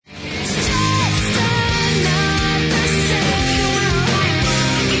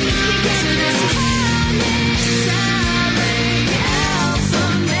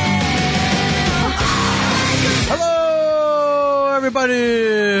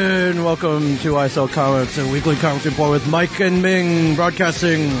and welcome to ISL Comics and Weekly Comics Report with Mike and Ming,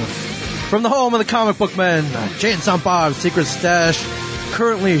 broadcasting from the home of the comic book men, Jay and Silent Bob's Secret Stash,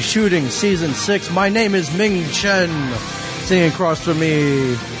 currently shooting Season 6. My name is Ming Chen. Sitting across from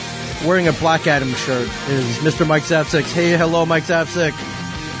me, wearing a Black Adam shirt, is Mr. Mike Zapsik. Hey, hello, Mike Zapsik.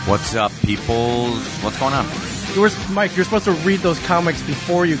 What's up, people? What's going on? Mike, you're supposed to read those comics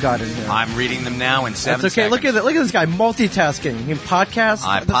before you got in here. I'm reading them now in 7 That's okay. seconds. Look at this guy multitasking. He can podcast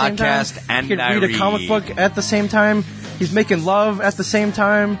I at the same time. podcast and he can I read a comic book at the same time. He's making love at the same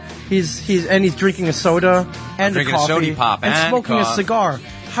time. He's drinking a soda and drinking a coffee sody pop and and smoking a cigar.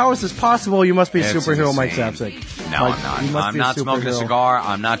 How is this possible? You must be a It's superhero, Mike insane. Zapsik. No, Mike, I'm you not. must I'm be a not smoking a superhero. cigar.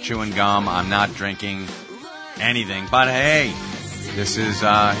 I'm not chewing gum. I'm not drinking anything. But hey, this is,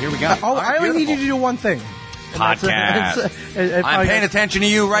 here we go. I only need you to do one thing. Podcast. I'm paying attention to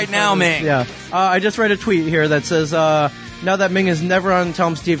you right now, Ming. Yeah. I just read a tweet here that says, now that Ming is never on Tell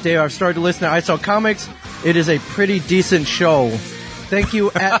 'em Steve Dave, I've started to listen to ISL Comics. It is a pretty decent show. Thank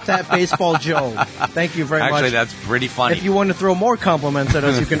you, at that baseball Joe. Thank you very much. Actually, that's pretty funny. If you want to throw more compliments at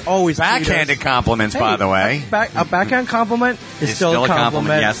us, you can always tweet us. Backhanded compliments, by the way. A backhand compliment is It's still a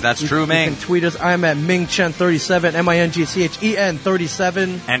compliment. Yes, that's true, Ming. You can tweet us. I'm at MingChen37, MingChen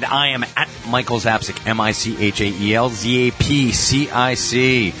 37. And I am at Michael Zapsik,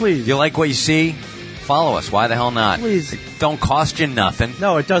 MichaelZapcic. Please. You like what you see? Follow us. Why the hell not? Please. It don't cost you nothing.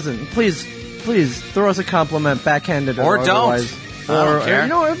 No, it doesn't. Please throw us a compliment, backhanded Or or don't. otherwise. I don't care. You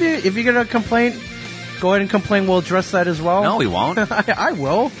know, if you get a complaint, go ahead and complain. We'll address that as well. No, we won't. I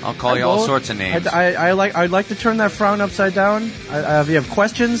will. I'll call you all sorts of names. I'd like to turn that frown upside down. If you have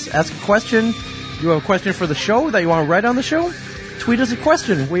questions, ask a question. You have a question for the show that you want to write on the show? Tweet us a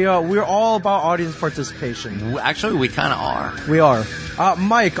question. We're all about audience participation. Actually, we kind of are. We are.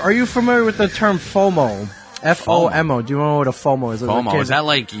 Mike, are you familiar with the term FOMO? FOMO. Do you know what a FOMO is? FOMO. Is that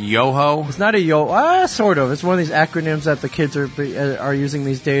like YOHO? It's not a sort of. It's one of these acronyms that the kids are using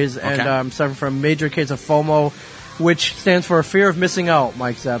these days, and suffering from a major case of FOMO, which stands for fear of missing out.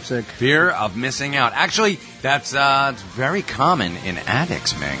 Mike Zapsik. Fear of missing out. Actually, that's it's very common in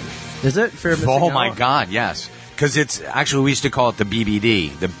addicts, Ming. Is it fear of missing out? Oh my God, yes. Because it's actually, we used to call it the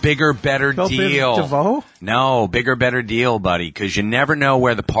BBD, the bigger, better Bill deal. DeVoe? No, bigger, better deal, buddy. Because you never know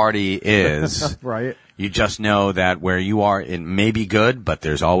where the party is. Right. You just know that where you are, it may be good, but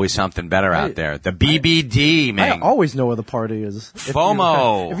there's always something better out there. The BBD, man. I always know where the party is.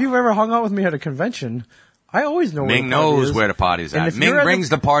 FOMO. If you've ever hung out with me at a convention, I always know where Ming the party knows is. where the party's And at. if Ming you're at brings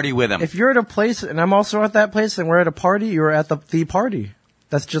the party with him. If you're at a place and I'm also at that place and we're at a party, you're at the party.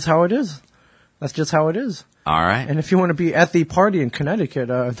 That's just how it is. That's just how it is. All right. And if you want to be at the party in Connecticut,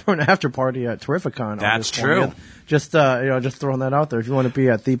 throw an after party at Terrificon. That's true. Just throwing that out there. If you want to be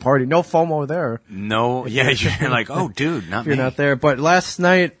at the party, no FOMO there. No, yeah, you're like, oh, dude, not If you're me. not there. But last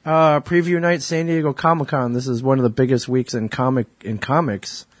night, preview night, San Diego Comic-Con. This is one of the biggest weeks in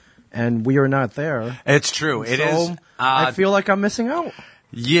comics, and we are not there. It's true. It is. I feel like I'm missing out.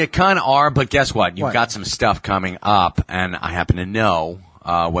 You kind of are, but guess what? You've What? got some stuff coming up, and I happen to know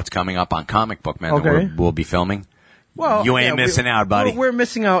what's coming up on Comic Book Man Okay. that we'll be filming. Well, You ain't missing out, buddy. We're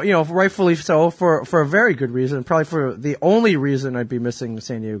missing out, rightfully so, for a very good reason. Probably for the only reason I'd be missing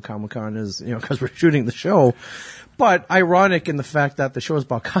San Diego Comic-Con is, because we're shooting the show. But ironic in the fact that the show is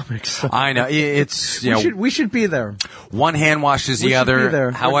about comics. So I know. It's, we should be there. one hand washes We the should be other.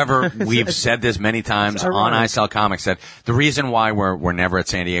 there. However, we've said this many times on ironic. ISL Comics that the reason why we're never at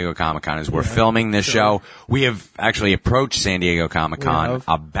San Diego Comic Con is we're filming this show. We have actually approached San Diego Comic We Con have.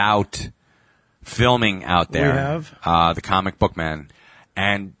 about filming out there. We have. The Comic Book Man,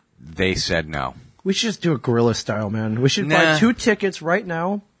 and they said no. We should just do it guerrilla style, man. We should Nah. buy 2 tickets right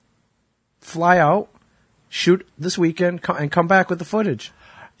now, fly out, shoot this weekend, and come back with the footage.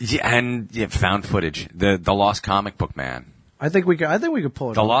 Yeah, and found footage. The Lost Comic Book Man. I think we could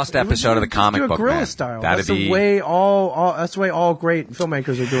pull it. The off. lost episode of the Just Comic do it Book guerrilla Man. style. That'd That's be- the way that's the way all great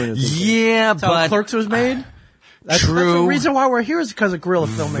filmmakers are doing it. these days. Yeah, That's how but Clerks was made. That's the True. reason why we're here is because of guerrilla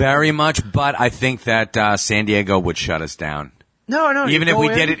filmmaking. very much. But I think that San Diego would shut us down. No. Even you if go we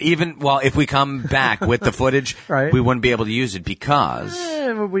in, did it, if we come back with the footage, Right. we wouldn't be able to use it because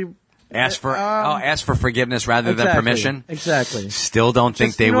we ask for forgiveness rather than exactly, permission. Exactly. Still don't think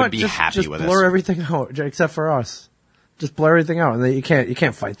Just- they you know would what? be Just- happy just with blur us. everything out, except for us. Just blur everything out, and then you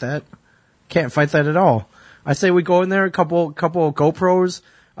can't fight that. Can't fight that at all. I say we go in there, a couple GoPros,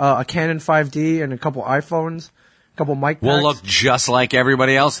 a Canon 5D, and a couple iPhones, a couple mic packs. We'll look just like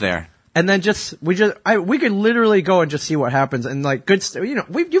everybody else there. And then we could literally go and just see what happens, and like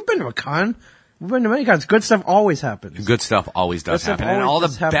you've been to a con. We've been to many cons. Good stuff always happens. Good stuff always does Good stuff happen. And always all the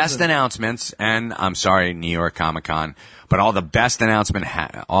does happen. best announcements, and I'm sorry, New York Comic Con, but all the best announcements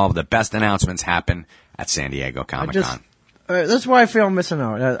happen at San Diego Comic Con. That's why I feel I'm missing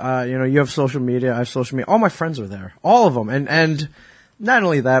out. You have social media. I have social media. All my friends are there. All of them. And not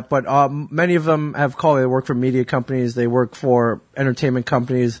only that, but many of them have called. They work for media companies. They work for entertainment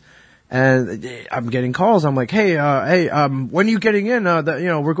companies. And I'm getting calls. I'm like, hey, when are you getting in?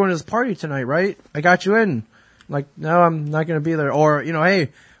 We're going to this party tonight, right? I got you in. I'm like, no, I'm not going to be there. Or, hey,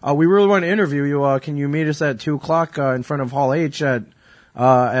 we really want to interview you. Can you meet us at 2:00 in front of Hall H at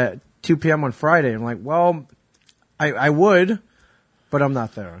 2 p.m. on Friday? I'm like, well, I would, but I'm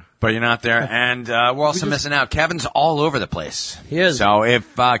not there. But you're not there, and we're also missing out. Kevin's all over the place. He is. So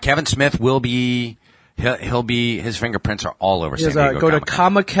if Kevin Smith will be... He'll be, his fingerprints are all over San Diego. Go to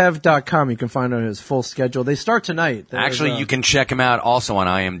Comic-Con. comichev.com. You can find out his full schedule. They start tonight. Actually, you can check him out also on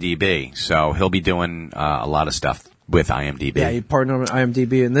IMDb. So he'll be doing a lot of stuff with IMDb. Yeah, he partnered with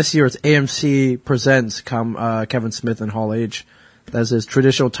IMDb. And this year it's AMC Presents Kevin Smith and Hall H. That's his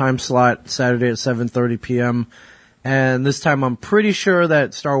traditional time slot, Saturday at 7:30 p.m. And this time I'm pretty sure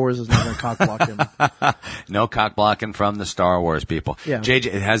that Star Wars is not going to cock block him. No cock blocking from the Star Wars people. Yeah.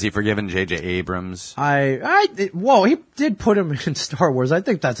 Has he forgiven J.J. Abrams? He did put him in Star Wars. I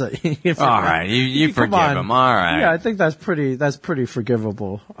think that's all right. You forgive him. All right. Yeah, I think that's pretty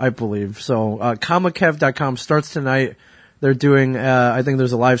forgivable, I believe. So, comichev.com starts tonight. They're doing, I think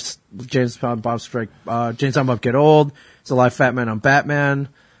there's a live James Bond Bob Strike, James Bond Bob Get Old. It's a live Fat Man on Batman.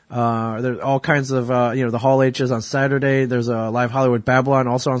 There's all kinds of, the Hall H's on Saturday. There's a live Hollywood Babylon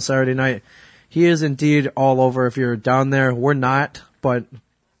also on Saturday night. He is indeed all over. If you're down there, we're not, but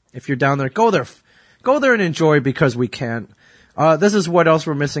if you're down there, go there and enjoy because we can't. This is what else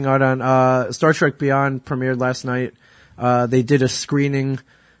we're missing out on. Star Trek Beyond premiered last night. They did a screening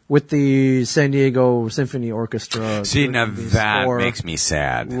with the San Diego Symphony Orchestra. See, now that makes me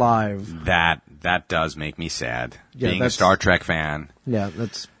sad. Live. That does make me sad. Yeah, Being a Star Trek fan. Yeah,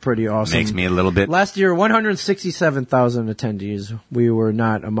 that's pretty awesome. Makes me a little bit... Last year, 167,000 attendees. We were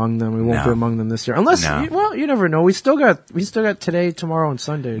not among them. We won't be among them this year. Unless, you never know. We still got today, tomorrow, and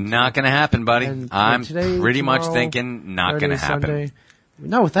Sunday. Not gonna happen, buddy. And I'm today, pretty much tomorrow, thinking not Saturday, gonna happen. Sunday.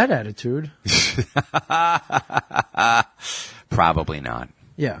 Not with that attitude. Probably not.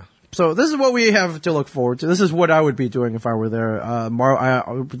 Yeah. So this is what we have to look forward to. This is what I would be doing if I were there.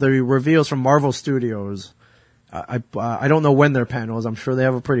 The reveals from Marvel Studios. I don't know when their panel is. I'm sure they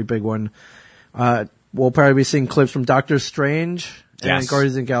have a pretty big one. We'll probably be seeing clips from Doctor Strange and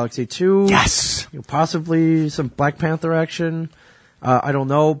Guardians of the Galaxy 2. Yes. Possibly some Black Panther action. I don't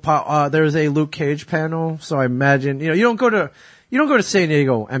know. There's a Luke Cage panel, so I imagine you don't go to San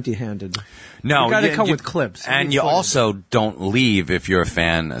Diego empty-handed. No, you got to come with clips. And you also don't leave if you're a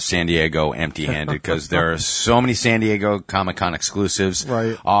fan of San Diego empty-handed because there are so many San Diego Comic-Con exclusives.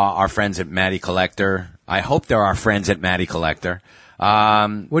 Right. Our friends at Matty Collector. I hope they're our friends at Matty Collector. What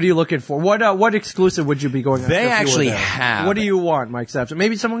are you looking for? What exclusive would you be going after? They actually have. What do you want, Mike Sampson?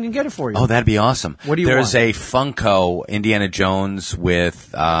 Maybe someone can get it for you. Oh, that'd be awesome. What do you There's want? a Funko Indiana Jones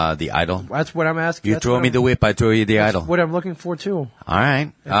with the Idol. That's what I'm asking. You throw me the whip, I throw you the Idol. What I'm looking for too. All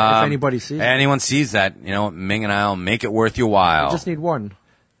right. If anybody sees it. Anyone sees that, Ming and I'll make it worth your while. I just need one.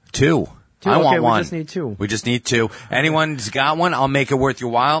 Two. I want one. We just need two. We just need two. Anyone's got one, I'll make it worth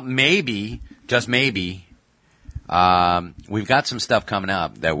your while. Maybe, just maybe. We've got some stuff coming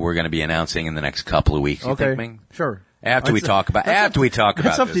up that we're going to be announcing in the next couple of weeks. You think, Ming? Sure. After we talk about That's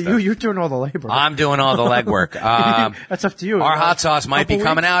this up to you. stuff. You're doing all the labor. I'm doing all the legwork. That's up to you. Our hot sauce might be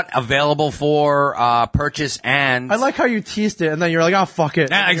coming out, available for purchase, and I like how you teased it, and then you're like, "Oh, fuck it."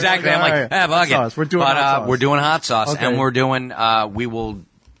 yeah, exactly. I'm like, fuck it. We're doing hot sauce. We're doing hot sauce, Okay. and we're doing. We will.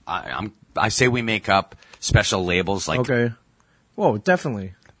 I say we make up special labels like. Okay. Whoa,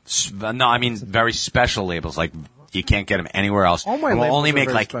 definitely. No, I mean very special labels like. You can't get them anywhere else. All my And we'll labels only are make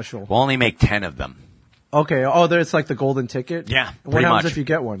very special. We'll only make 10 of them. Okay. Oh, it's like the golden ticket. Yeah, What pretty happens much. if you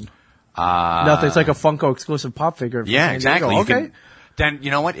get one? Nothing. It's like a Funko exclusive pop figure. Yeah, San exactly. Diego. You Okay. can, then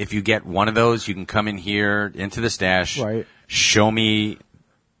you know what? If you get one of those, you can come in here into the stash. Right. Show me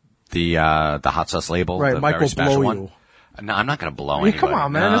the hot sauce label. Right, The Mike very will special blow one. you. No, I'm not going to blow I mean, anybody. come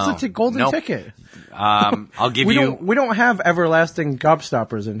on, man. No. It's a golden Nope. ticket. I'll give you. We don't have everlasting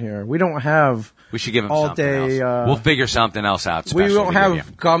gobstoppers in here. We don't have. We should give him all something day, else. We'll figure something else out. We special don't to give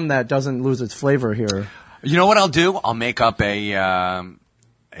have gum that doesn't lose its flavor here. You know what I'll do? I'll make up a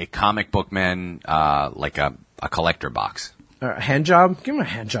comic book man like a collector box. Hand job? Give him a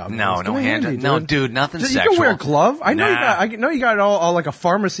hand job. No, Give no him a hand. handy, No, dude, nothing You sexual. can wear a glove. I know Nah. you got all like a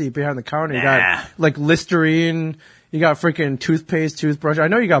pharmacy behind the counter. You Nah. got like Listerine. You got freaking toothpaste, toothbrush. I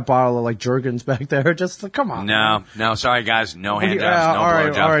know you got a bottle of like Jergens back there. Just come on. No, sorry guys, no hand jobs, Yeah, no all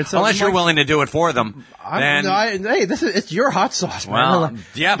right, blowjobs. all right, so Unless you're Mike- willing to do it for them, then Hey, it's your hot sauce, man. well,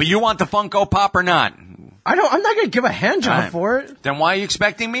 yeah, but you want the Funko Pop or not? I'm not gonna give a hand job Alright. for it. Then why are you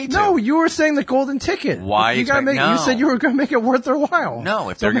expecting me to? No, you were saying the golden ticket. Why you gotta expect- make? You no. said you were gonna make it worth their while. No,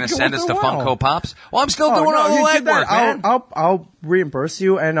 if So they're going make to it send worth us the their while. Funko Pops, well, I'm still Oh, doing no, all the you did legwork, that. man. I'll reimburse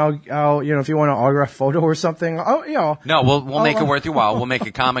you, and I'll if you want an autograph photo or something. No, we'll make it worth your while. We'll make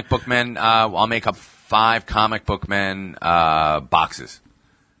a comic book men. I'll make up 5 comic book men boxes,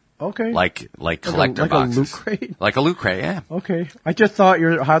 Okay. like collector like boxes, a loot crate. like a loot crate. Yeah. Okay. I just thought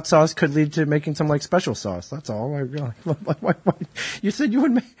your hot sauce could lead to making some like special sauce. That's all. You said you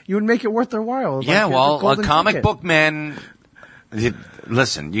would make it worth their while. Yeah, Like, the well, a golden comic ticket. book man.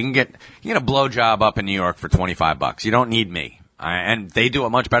 Listen, you can get a blowjob up in New York for $25. You don't need me, and they do it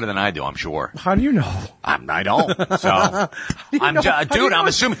much better than I do. I'm sure. How do you know? I don't. So, How do you know I'm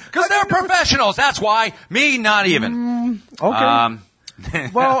assuming because they're professionals. That's why. Me, not even. Okay.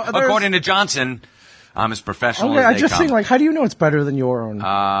 Well, there's- according to Johnson, I'm as professional Okay, as I they just come. think like, how do you know it's better than your own? Just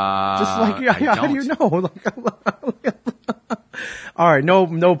like, I how do you know? All right, no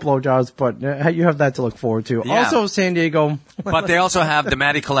blowjobs, but you have that to look forward to. Yeah. Also, San Diego. But they also have the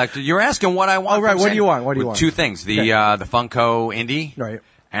Matty Collector. You're asking what I want. Oh, right. from What San- do you want? What do you with want? 2 things: the Funko Indie, Right.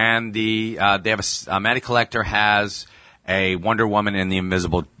 and they have a Matty Collector has a Wonder Woman in the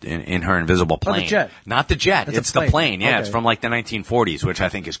in her invisible plane. jet. Not the jet. It's a It's the plane. plane. Yeah, Okay. it's from like the 1940s, which I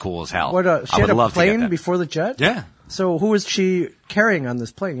think is cool as hell. What? I She would had a love to get plane that. before the jet. Yeah. So who was she carrying on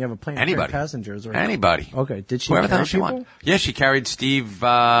this plane? You have a plane carrying Anybody. passengers, or Anybody. Okay. Did she Whoever the carry hell she people wanted. Yeah, she carried Steve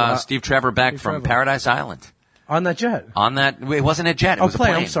Trevor back Steve from Trevor. Paradise Island. on that jet? On that, it wasn't a jet. It was a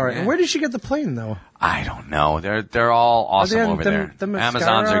plane. I'm sorry. Yeah. And where did she get the plane though? I don't know. They're all awesome Are they over there. the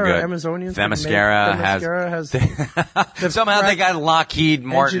Amazons are good. Amazonians. Themyscira has. Somehow they got Lockheed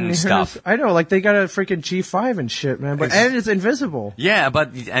Martin engineers. stuff. I know, like they got a freaking G5 and shit, man. But and it's invisible. Yeah,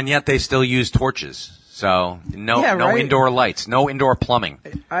 and yet they still use torches. So no right? indoor lights, no indoor plumbing.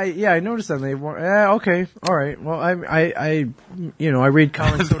 I noticed that they were. Okay, all right. Well, I read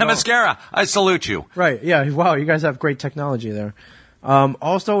comics. Themyscira, I salute you. Right. Yeah. Wow. You guys have great technology there.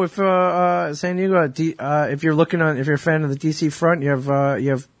 Also, if San Diego, if you're a fan of the DC front, you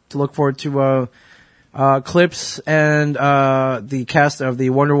have to look forward to clips and the cast of the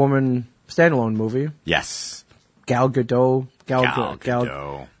Wonder Woman standalone movie. Yes. Gal Gadot.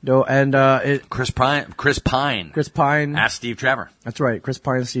 And Chris Pine. Chris Pine. Ask Steve Trevor. That's right. Chris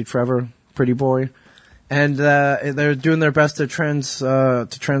Pine, Steve Trevor, pretty boy. And they're doing their best to to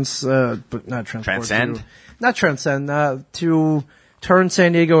turn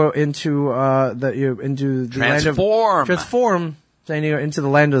San Diego into transform San Diego into the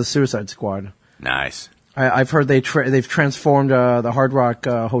land of the Suicide Squad. Nice. I've heard they've transformed the Hard Rock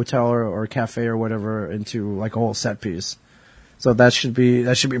hotel or cafe or whatever into like a whole set piece. So that should be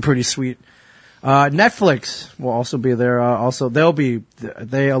pretty sweet. Netflix will also be there.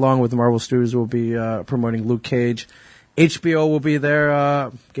 They along with Marvel Studios will be promoting Luke Cage. HBO will be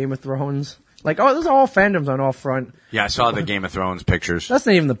there. Game of Thrones. Those are all fandoms on all front. Yeah, I saw the Game of Thrones pictures. That's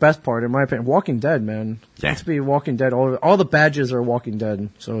not even the best part, in my opinion. Walking Dead, man. Yeah. Let's be Walking Dead. All the badges are Walking Dead,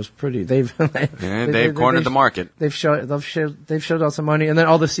 so it's pretty. They've cornered the market. They've showed out some money, and then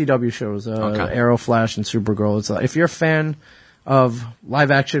all the CW shows, Arrow, Flash, and Supergirl. It's if you're a fan of live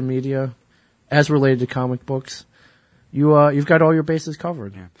action media as related to comic books, you've got all your bases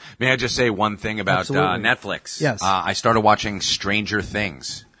covered. Yeah. May I just say one thing about Netflix? Yes. I started watching Stranger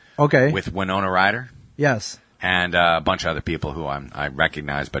Things. Okay. With Winona Ryder. Yes. And a bunch of other people who I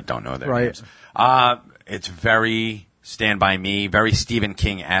recognize but don't know their right. names. It's very Stand By Me, very Stephen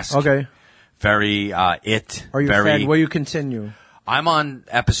King-esque. Okay. Very It. Are you a fan? Will you continue? I'm on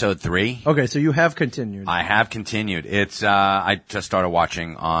episode 3. Okay, so you have continued. I have continued. It's I just started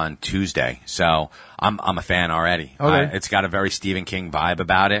watching on Tuesday, so I'm a fan already. Okay. It's got a very Stephen King vibe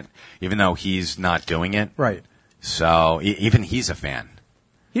about it, even though he's not doing it. Right. So even he's a fan.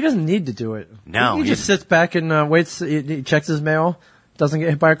 He doesn't need to do it. No. He just sits back and waits. He checks his mail. Doesn't get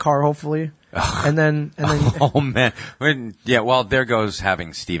hit by a car, hopefully. and then. Oh man. Yeah. Well, there goes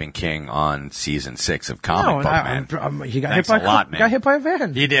having Stephen King on season 6 of Comic Book Man. He got Thanks hit by a lot, man. Got hit by a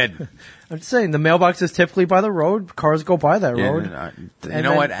van. He did. I'm just saying the mailbox is typically by the road. Cars go by that road. You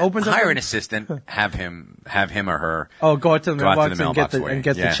know what? Hire an assistant. Have him or her. Oh, go out to the mailbox and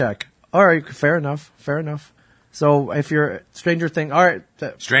get the check. All right. Fair enough. So if you're Stranger Things, all right.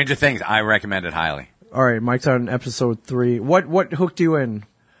 Stranger Things, I recommend it highly. All right, Mike's on episode 3. What hooked you in?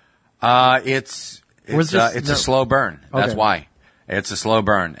 It's a slow burn. That's Okay. why. It's a slow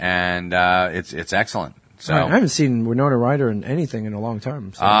burn, and it's excellent. So I haven't seen Winona Ryder in anything in a long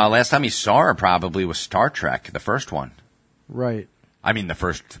time. So. last time you saw her probably was Star Trek, the first one. Right. I mean, the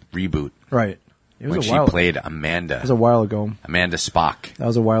first reboot. Right. It was When a she while. played It Amanda. was a while ago. Amanda Spock. That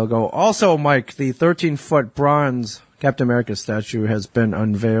was a while ago. Also, Mike, the 13-foot bronze Captain America statue has been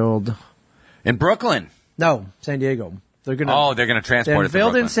unveiled. In Brooklyn. No, San Diego. They're gonna. They're going to They transport it to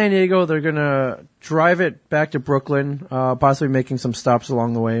unveiled Brooklyn. in San Diego. They're gonna drive it back to Brooklyn, possibly making some stops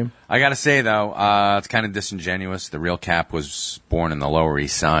along the way. I got to say, though, it's kind of disingenuous. The real Cap was born in the Lower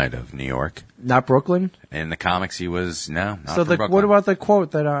East Side of New York. Not Brooklyn. In the comics, he was, not So from Brooklyn. what about the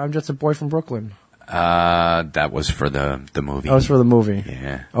quote that I'm just a boy from Brooklyn? That was for the movie. That was for the movie.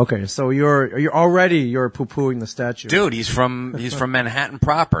 Yeah. Okay, so you're poo-pooing the statue. Dude, he's from Manhattan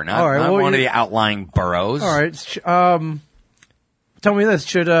proper, not, All right, not well, one of the outlying boroughs. All right. Tell me this: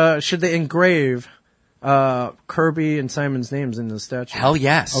 should they engrave Kirby and Simon's names in the statue? Hell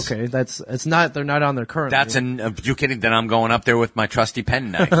yes. Okay, it's not. They're not on there currently. That's you kidding? Then I'm going up there with my trusty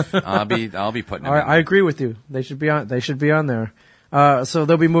penknife. I'll be putting them All right, in. I agree with you. They should be on there. So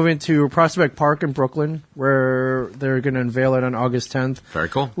they'll be moving to Prospect Park in Brooklyn, where they're going to unveil it on August 10th. Very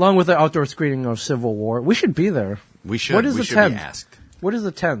cool. Along with the outdoor screening of Civil War. We should be there. We should. What is we the should 10th? be asked. What is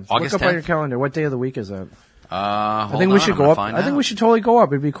the 10th? August Look up on 10th? your calendar. What day of the week is that? I We should go up. I think we should totally go up.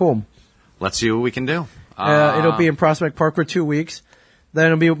 It'd be cool. Let's see what we can do. It'll be in Prospect Park for 2 weeks. Then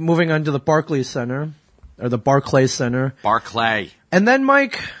it'll be moving on to the Barclays Center, or the Barclays Center. Barclay. And then,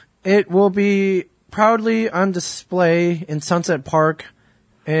 Mike, it will be proudly on display in Sunset Park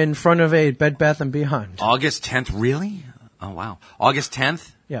in front of a Bed Bath & Beyond. August 10th, really? Oh, wow. August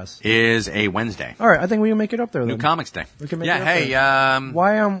 10th Yes. is a Wednesday. All right, I think we can make it up there New then. Comics Day. We can make yeah, it up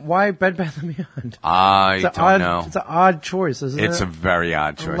hey, Why Bed Bath & Beyond? I don't know. It's an odd choice, isn't it? It's a very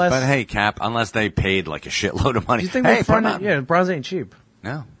odd choice. Unless- But hey, Cap, unless they paid like a shitload of money. Do you think hey, we're put 'em fronting? out. Yeah, bronze ain't cheap.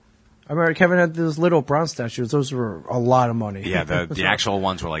 No. I remember Kevin had those little bronze statues. Those were a lot of money. Yeah, the actual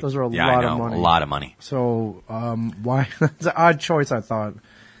ones were like, Those were a yeah, lot I of know, money. a lot of money. So, why? It's an odd choice, I thought.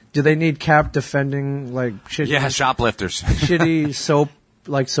 Do they need Cap defending, like, Yeah, shoplifters. shitty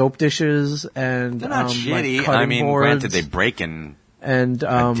soap dishes and, They're not like, shitty. cutting I mean, boards granted, they break in. and,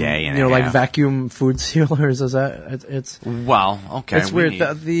 day and a like half. vacuum food sealers. Is that, it's Well, okay. it's weird.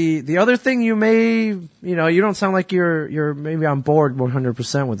 The other thing you you don't sound like you're maybe on board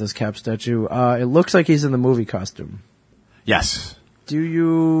 100% with this Cap statue. It looks like he's in the movie costume. Yes. Do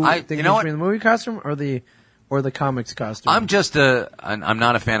you I- think you know he what? should be in the movie costume or the comics costume? I'm just I'm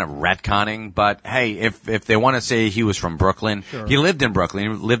not a fan of retconning, but hey, if they want to say he was from Brooklyn, Sure. he lived in Brooklyn.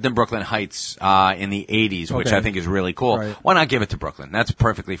 He lived in Brooklyn Heights in the 80s, which Okay. I think is really cool. Right. Why not give it to Brooklyn? That's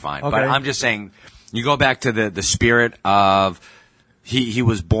perfectly fine. But Okay. I'm just saying, you go back to the spirit of he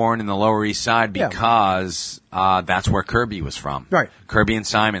was born in the Lower East Side Yeah. because that's where Kirby was from. Right. Kirby and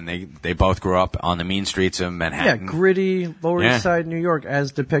Simon, they both grew up on the mean streets of yeah, Manhattan. gritty Lower Yeah. East Side New York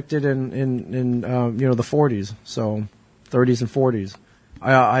as depicted in the 40s, so 30s and 40s.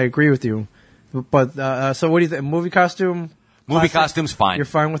 I agree with you. But so what do you think? Movie costume? Movie Classic? costume's fine. You're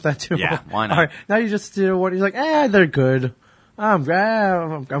fine with that too? Yeah, why not? All right, now you just do what he's like, they're good. I'm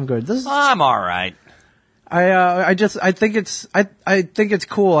good. This is I'm all right. I think it's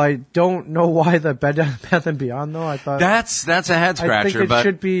cool. I don't know why the Bed Bath and Beyond though. I thought That's a head I scratcher. think it but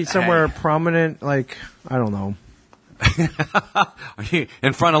should be somewhere hey. prominent. Like I don't know.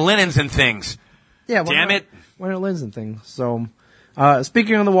 in front of linens and things. Yeah, Damn it. When it lens and things. So,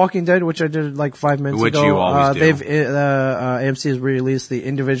 speaking of The Walking Dead, which I did like 5 minutes Which ago, you always do. AMC has released the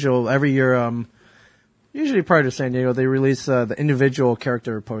individual every year. Usually prior to San Diego, they release the individual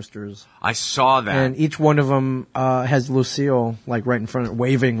character posters, I saw that. and each one of them has Lucille like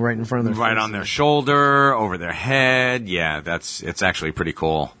waving right in front of their right faces, on their shoulder, over their head. Yeah, it's actually pretty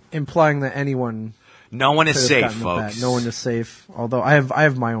cool. implying that anyone No one is could have safe, gotten the bat. folks. No one is safe. Although I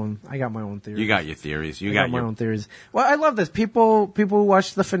have my own. I got my own theory. You got your theories. You I got my your. own theories. Well, I love this. People who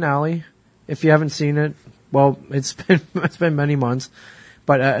watch the finale. If you haven't seen it, well, it's been many months.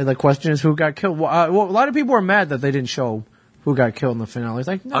 But the question is, who got killed? Well, a lot of people are mad that they didn't show who got killed in the finale. It's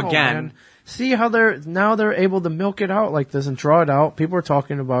like, no, Again. man. See how they're able to milk it out like this and draw it out. People are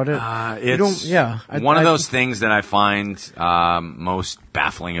talking about it. It's one of those things that I find most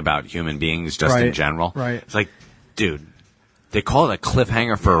baffling about human beings, just in Right, general. right. It's like, dude, they call it a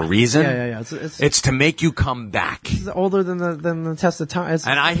cliffhanger for a reason. Yeah. It's to make you come back. It's older than the test of time.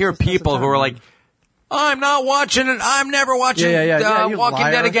 And I hear it's the test of people who time. are like, I'm not watching it. I'm never watching Yeah, you Walking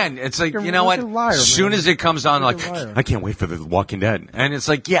liar. Dead again. It's like, You're you know what? a liar, As soon man. as it comes on, You're like, a liar. I can't wait for the Walking Dead. And it's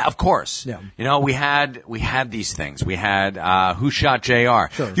like, yeah, of course. Yeah. You know, we had these things. We had Who Shot JR.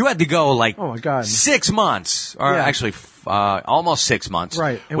 Sure. You had to go like Oh, my God. 6 months, or Yeah. actually almost 6 months,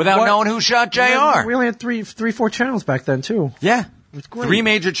 Right. And without what- knowing who shot JR. We only had three, 4 channels back then, too. Yeah. was great. 3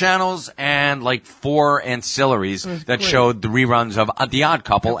 major channels and like 4 ancillaries that great. showed the reruns of The Odd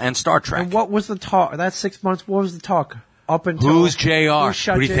Couple and Star Trek. And what was the talk? That 6 months, what was the talk? Up until... Who's JR? Who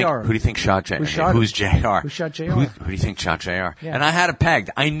shot do you think? JR? Who do you think shot JR? Who shot Who's him? JR? Who shot JR? Who do you think shot JR? Yeah. And I had it pegged.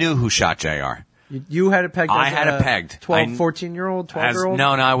 I knew who shot JR. You had it pegged. I as had a it pegged. 12, I- 14-year-old, 12-year-old?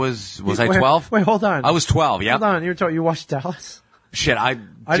 No, I was I 12? Wait, hold on. I was 12, yeah. Hold on. You watched Dallas? Shit, I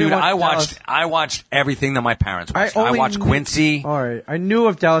didn't watch I watched everything that my parents watched. I only watched knew- Quincy. All right. I knew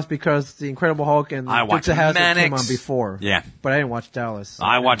of Dallas because The Incredible Hulk and I Dukes watched of Hazzard came Mannix. on before. Yeah. But I didn't watch Dallas.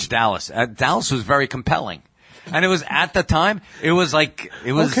 I watched Dallas. Dallas was very compelling. And it was at the time, it was Okay.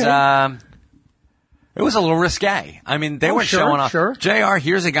 it was a little risque. I mean, they were sure, showing off. sure. JR,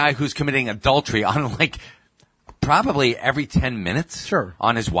 here's a guy who's committing adultery on like probably every 10 minutes. Sure.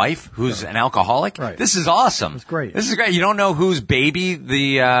 On his wife, who's an alcoholic. Right. This is awesome. It's great. This is great. You don't know whose baby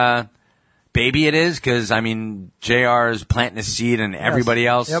the baby it is because, I mean, JR is planting a seed in everybody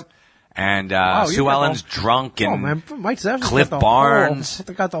else. Yep. And Wow, you Sue got Ellen's the- drunk and Oh, man. Mike Zev's Cliff got the Barnes.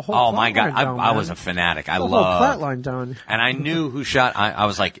 Whole, got the whole Oh my God, plot line down, I man. was a fanatic. I The whole plot love, line down. and I knew who shot. I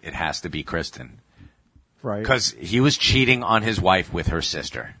was like, it has to be Kristen Right. because he was cheating on his wife with her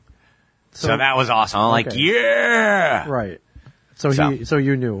sister. So, So- that was awesome. I'm like, Okay. yeah, Right. So So-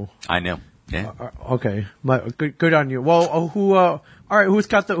 you knew. I knew. Yeah. Okay. Good on you. Well, all right, who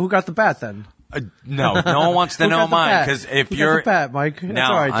got the bat then? No one wants to Who know got the mine bat? because if Who you're got the bat, Mike. That's No,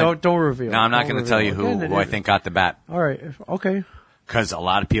 all right. I'm- Don't reveal. no, I'm not Don't going to tell you reveal. who I think got the bat All right. Okay. because a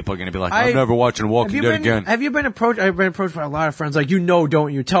lot of people are going to be like, I'm never watching Walking Dead again. Have you been approached? I've been approached by a lot of friends like,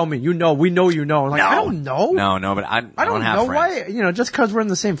 don't you? Tell me. We know you know. I'm like, No. I don't know. No, but I I don't have know friends. why. Just because we're in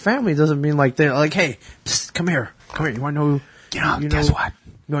the same family doesn't mean like they're like, hey, psst, come here. You want to know? Guess what?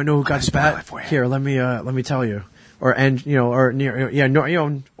 You want to know who got the spoil bat? it for you. Here, let me tell you. Or do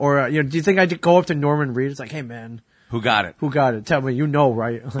you think I could go up to Norman Reed? It's like, hey man, Who got it? who got it? Tell me,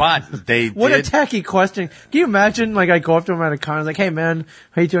 right? But they What did. a tacky question. Can you imagine, like, I go up to him at a con, it's like, hey man,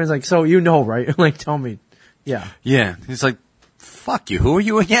 how you doing? He's like, so right? Like, tell me. Yeah. Yeah, he's like, fuck you. Who are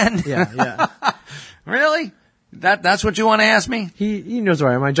you again? Yeah. Really? That's what you want to ask me? He knows who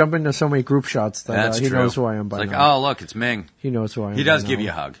I am. I jump into so many group shots that That's he true. knows who I am by It's like, now. oh look, it's Ming. He knows who I am. He does by give now. you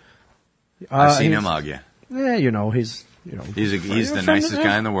a hug. I've seen him hug you. Yeah, he's He's the friend nicest of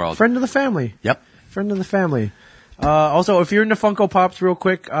guy in the world. Friend of the family. Yep. Friend of the family. Also, if you're into Funko Pops, real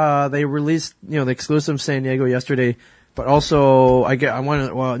quick, they released the exclusive San Diego yesterday, but also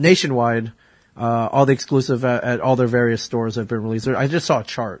nationwide, all the exclusive at all their various stores have been released. I just saw a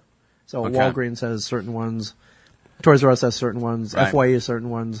chart. So Okay. Walgreens has certain ones, Toys R Us has certain ones, Right. FYE has certain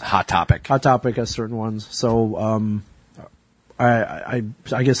ones, Hot Topic. Hot Topic has certain ones. So I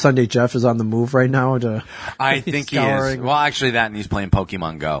guess Sunday Jeff is on the move right now. I think he is. scouring. Well, actually, that and he's playing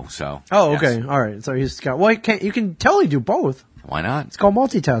Pokemon Go. So. Oh, yes. okay, all right. So he's got. Well, you can totally do both. Why not? It's called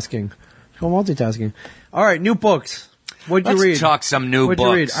multitasking. All right, new books. What'd you Let's read? talk some new What'd books.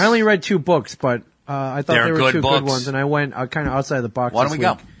 you read? I only read 2 books, but I thought They're they were good 2 books. good ones, and I went kind of outside the box. Why don't this we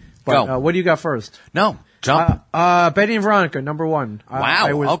go? week. But, Go. what do you got first? No. Jump. Betty and Veronica, number 1. Wow.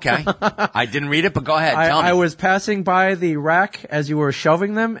 I was, Okay. I didn't read it, but go ahead. Tell me. I was passing by the rack as you were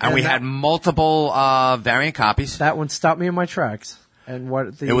shoving them, and we had multiple variant copies. that one stopped me in my tracks. And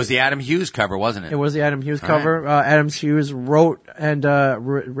It was the Adam Hughes cover, wasn't it? It was the Adam Hughes All cover. Adam Hughes wrote and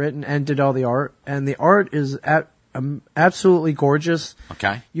written and did all the art, and the art is absolutely gorgeous.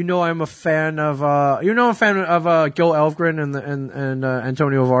 Okay. I'm a fan of Gil Elfgren and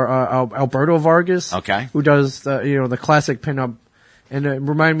Antonio Alberto Vargas. Okay. Who does the classic pinup, and it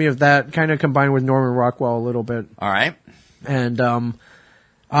reminded me of that kind of combined with Norman Rockwell a little bit. All right. And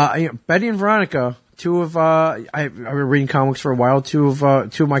Betty and Veronica, 2 of I've been reading comics for a while. 2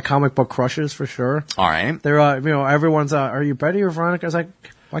 of my comic book crushes for sure. All right. They're everyone's are you Betty or Veronica? I was like,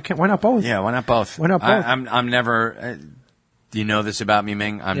 why not both? Yeah, why not both? Why not both? I'm never. Do you know this about me,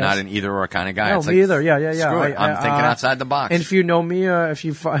 Ming? I'm Yes. not an either or kind of guy. No, It's me like, either. Yeah. Screw it. I'm thinking outside the box. And if you know me,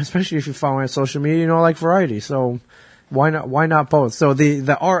 especially if you follow me on social media, I like variety. So why not both? So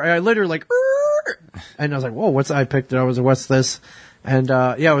the art, I literally like, and I was like, whoa, I picked it. I was like, what's this? And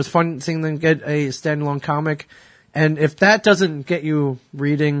it was fun seeing them get a standalone comic. And if that doesn't get you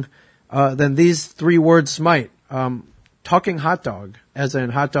reading, then these 3 words might. Talking hot dog, as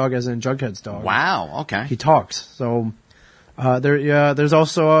in Jughead's dog. Wow. Okay. He talks. So there's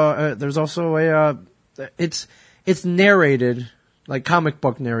also a it's narrated like comic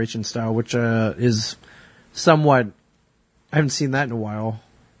book narration style, which is somewhat. I haven't seen that in a while.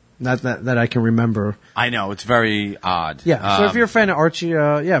 Not that I can remember. I know it's very odd. Yeah. So if you're a fan of Archie,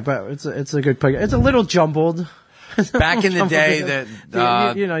 but it's a good pick. It's a little jumbled. Back in the day,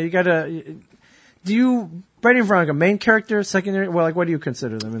 you gotta. Do you writing for like a main character, secondary? Well, like what do you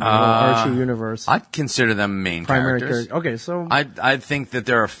consider them in the Archie universe? I'd consider them main Primary characters. character. Okay, so I think that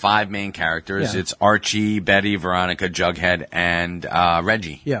there are 5 main characters. Yeah. It's Archie, Betty, Veronica, Jughead, and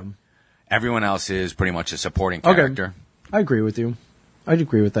Reggie. yeah, Everyone else is pretty much a supporting character. I agree with you. I'd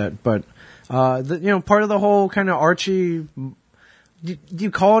agree with that, but part of the whole kind of Archie. Do you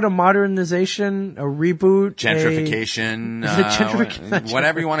call it a modernization, a reboot, Gentrification, gentrification?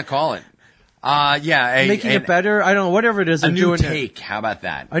 Whatever you want to call it. Making it better. I don't know. Whatever it is, a they're new doing take. How about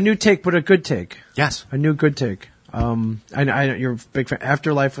that? a new take, but a good take. Yes. A new good take. I you're a big fan.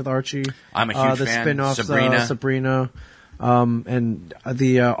 Afterlife with Archie. I'm a huge the fan. spin-offs, Sabrina. and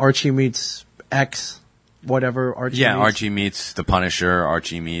the Archie meets X, whatever Archie. Yeah, meets. Archie meets the Punisher.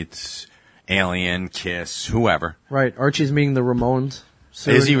 Archie meets Alien, Kiss, whoever. Right. Archie's meeting the Ramones.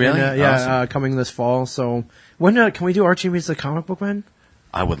 soon. Is he really? And, Awesome. coming this fall. So when can we do Archie meets the comic book man?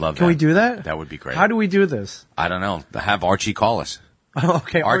 I would love that. Can we do that? That would be great. How do we do this? I don't know. Have Archie call us.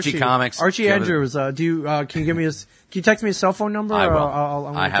 Okay, Archie Comics. Archie Give it- Andrews. Can you give me his? Can you text me his cell phone number? I or will. I'm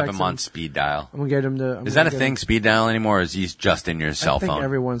gonna I have text him on speed dial. I'm gonna get him to. Is that a thing, speed dial anymore, or is he just in your cell I think phone?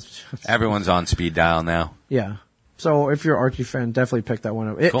 everyone's on speed dial now. Yeah. So if you're an Archie fan, definitely pick that one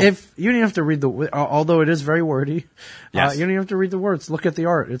up. Cool. If you don't even have to read although it is very wordy, Yes. you don't even have to read the words. Look at the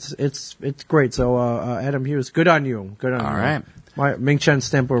art. It's great. So Adam Hughes, good on you. Good on you. All right. My Ming Chen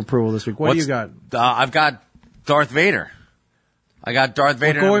stamp of approval this week. What do you got? I've got Darth Vader. I got Darth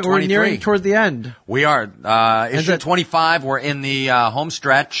Vader number 23. We're nearing toward the end. We are. Issue 25, we're in the home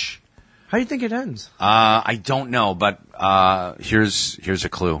stretch. How do you think it ends? I don't know, but here's a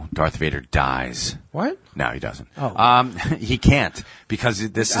clue. Darth Vader dies. What? No, he doesn't. Oh. He can't, because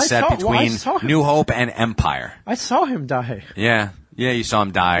this I is set saw- well, I between saw him. New Hope and Empire. I saw him die. Yeah, you saw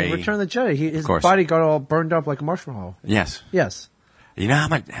him die. Return of the Jedi. His course. body got all burned up like a marshmallow. Yes. Yes. You know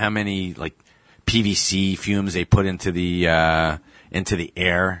how many like PVC fumes they put into the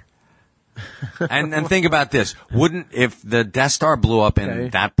air? and think about this. If the Death Star blew up in Okay.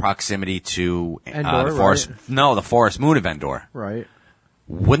 that proximity to Endor, the forest, right? no, the forest moon of Endor, Right.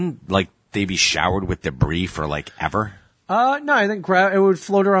 wouldn't they be showered with debris for like ever? No, I think it would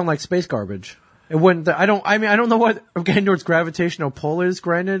float around like space garbage. It wouldn't. I don't know what Endor's gravitational pull is.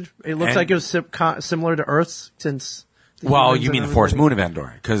 Granted, it looks And- like it was similar to Earth's since. Well, humans you and mean the forest everybody- moon of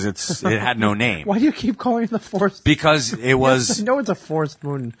Endor, because it had no name. Why do you keep calling it the forest? Because it was I know it's a forest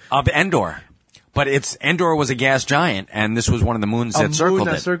moon. of Endor, but Endor was a gas giant, and this was one of the moons that circled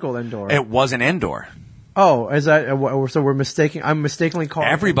it. circled Endor. It wasn't Endor. Oh, is that so? We're mistaking. I'm mistakenly calling.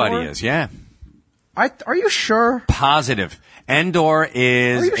 Everybody Endor? is, yeah. Are you sure? Positive. Endor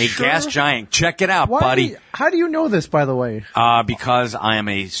is Are you a sure? gas giant. Check it out, Why buddy. how do you know this, by the way? Because I am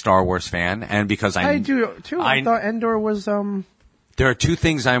a Star Wars fan, and because I do too. I thought Endor was there are two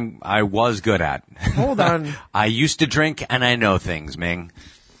things I was good at. Hold on. I used to drink, and I know things, Ming.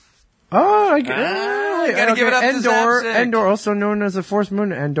 Oh, I gotta give it up to Endor, Zapsik. Endor, also known as the forest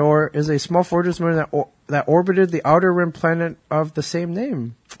moon, Endor is a small fortress moon that orbited the outer rim planet of the same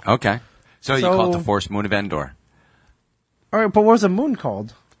name. Okay. So you So- call it the forest moon of Endor. All right, but what was the moon called?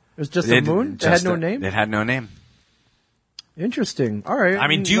 It was just a moon. It had no name. It had no name. Interesting. All right. I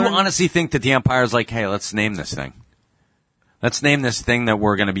mean, do you honestly think that the Empire's like, hey, let's name this thing? Let's name this thing that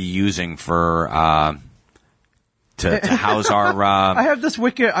we're going to be using for to house our. I have this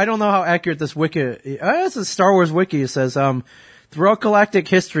wiki. I don't know how accurate this wiki. It's a Star Wars wiki. It says, throughout galactic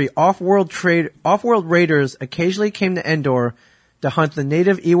history, off-world raiders occasionally came to Endor to hunt the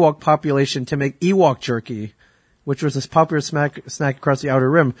native Ewok population to make Ewok jerky, which was this popular snack across the outer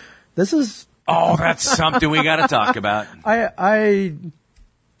rim. This is. Oh, that's something we got to talk about.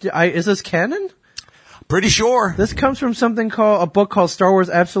 Is this canon? Pretty sure. This comes from a book called Star Wars: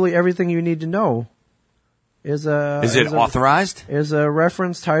 Absolutely Everything You Need to Know. Is it authorized? Is a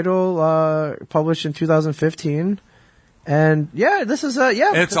reference title published in 2015, and this is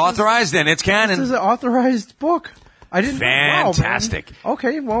It's authorized and it's canon. This is an authorized book. I didn't. Fantastic. Wow,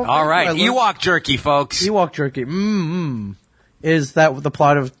 okay, well, All right, I learned- Ewok jerky, folks. Ewok jerky. Is that the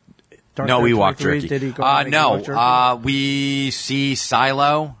plot of? Dark No Knight Ewok 23? jerky. Did he go and make Ewok jerky? No. We see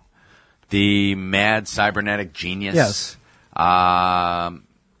Silo, the mad cybernetic genius. Yes.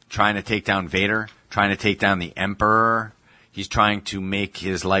 Trying to take down Vader, trying to take down the Emperor. He's trying to make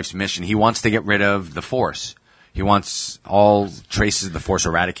his life's mission. He wants to get rid of the Force. He wants all traces of the Force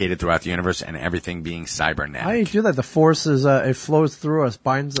eradicated throughout the universe and everything being cybernetic. How do you do that? The Force is it flows through us,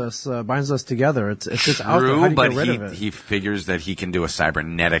 binds us together. It's just out there. How do you but get rid of it? he figures that he can do a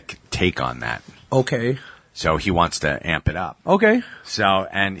cybernetic take on that. Okay. So he wants to amp it up. Okay. So,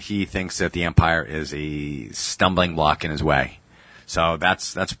 and he thinks that the Empire is a stumbling block in his way. So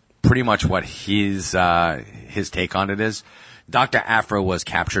that's pretty much what his take on it is. Dr. Aphra was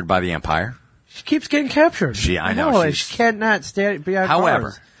captured by the Empire. She keeps getting captured. I know. No, she can't not stay behind However,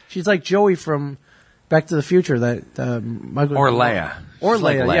 bars. She's like Joey from Back to the Future. Michael or Leia. Or She's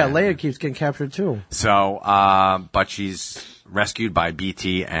like Leia. Leia. Yeah, Leia keeps getting captured too. So, but she's rescued by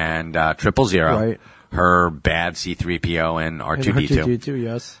BT and 000. Right. Her bad C-3PO and R2-D2. R2-D2,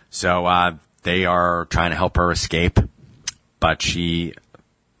 yes. So they are trying to help her escape, but she,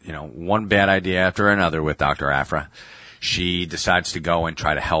 one bad idea after another with Dr. Aphra. She decides to go and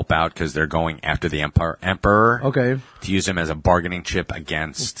try to help out because they're going after the Emperor. Okay. To use him as a bargaining chip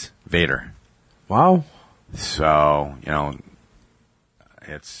against Vader. Wow. So,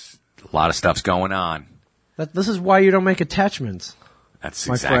 it's a lot of stuff's going on. This is why you don't make attachments. That's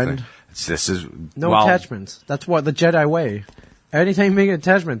my exactly. friend. This is no attachments. That's what the Jedi way. Anytime you make an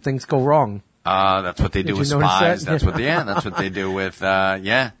attachment, things go wrong. That's what they do with you notice spies. that? That's what they do with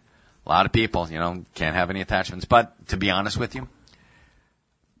a lot of people. Can't have any attachments. But to be honest with you,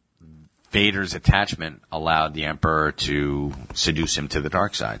 Vader's attachment allowed the Emperor to seduce him to the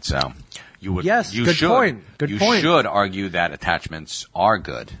dark side. So you would good point. Good point. Should argue that attachments are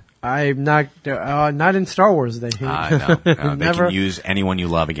good. I'm not in Star Wars. They No, they can use anyone you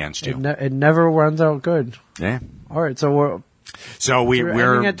love against you. It never runs out good. Yeah. All right, so we're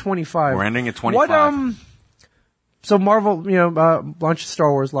ending at 25. We're ending at 25. So Marvel, launched a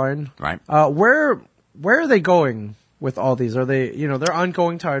Star Wars line. Right. Where are they going with all these? Are they, they're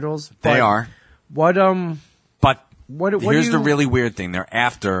ongoing titles? They are. What But what here's the really weird thing. They're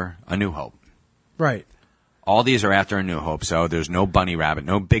after A New Hope. Right. All these are after A New Hope, so there's no bunny rabbit,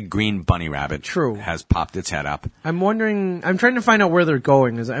 no big green bunny rabbit. True. Has popped its head up. I'm trying to find out where they're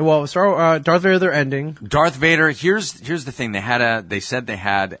going. Darth Vader they're ending. Darth Vader, here's the thing. They said they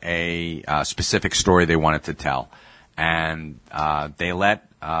had a specific story they wanted to tell, and they let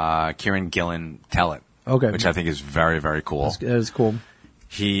Kieran Gillen tell it. Okay. Which I think is very, very cool. That is cool.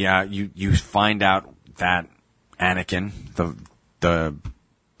 He, you find out that Anakin, the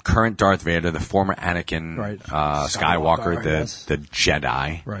current Darth Vader, the former Anakin, right. Skywalker, yes. the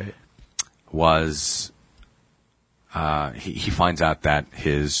Jedi, right, was, he finds out that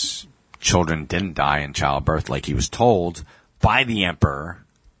his children didn't die in childbirth like he was told by the Emperor.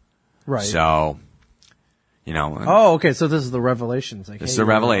 Right. So, okay. So this is the Revelations. Like, this is the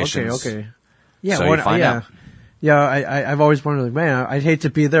Revelations. Okay. Yeah. So you find out. Yeah, I've always wondered, man, I'd hate to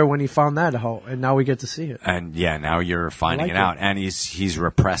be there when he found that out, and now we get to see it. And now you're finding it out, and he's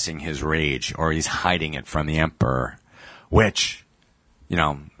repressing his rage, or he's hiding it from the Emperor, which,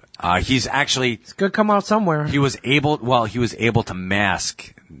 he's actually. It's gonna come out somewhere. He was able to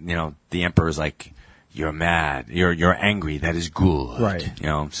mask, the Emperor's like, you're mad, you're angry, that is good. Right.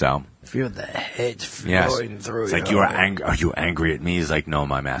 So. Feel the hate flowing through. It's like, are you angry at me? He's like, no,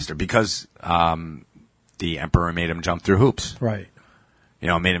 my master. Because, the Emperor made him jump through hoops. Right.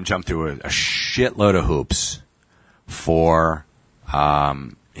 Made him jump through a shitload of hoops for,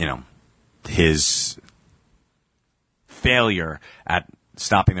 his failure at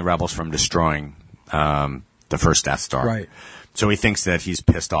stopping the rebels from destroying, the first Death Star. Right. So he thinks that he's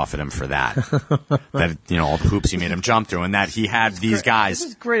pissed off at him for that. That, all the hoops he made him jump through, and that he had these guys. This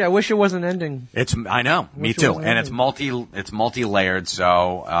is great. I wish it wasn't ending. I know. Me too. And it's multi-layered,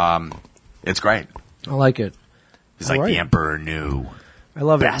 so, it's great. I like it. It's like the Emperor knew. I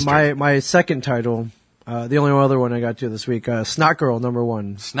love Bastard. it. My second title, the only other one I got to this week, Snot Girl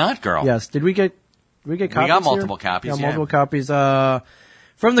 #1. Snot Girl. Yes. Did we get copies? We got multiple here? copies. Yeah, multiple copies.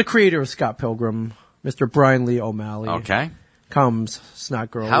 From the creator of Scott Pilgrim, Mr. Brian Lee O'Malley. Okay. Comes Snot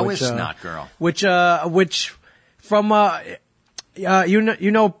Girl. How is Snot Girl? Which from Brian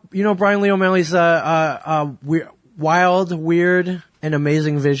Lee O'Malley's wild, weird, and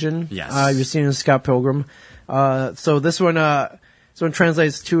amazing vision. Yes. You've seen in Scott Pilgrim. So this one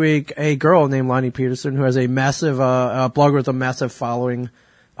translates to a girl named Lonnie Peterson who has a massive blogger with a massive following.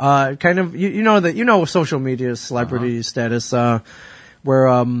 Kind of social media celebrity status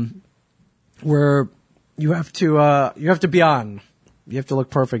where you have to be on. You have to look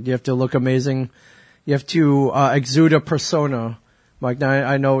perfect. You have to look amazing. You have to exude a persona. Mike, now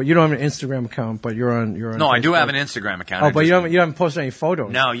I know you don't have an Instagram account, but you're on. No, Facebook. I do have an Instagram account. Oh, but you haven't posted any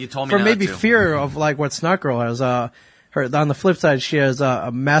photos. No, you told me for not maybe to. fear of like what Snot Girl has. Her on the flip side, she has a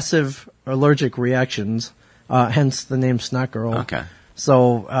massive allergic reactions hence the name Snot Girl. Okay.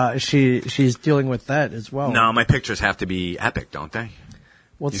 So she's dealing with that as well. No, my pictures have to be epic, don't they?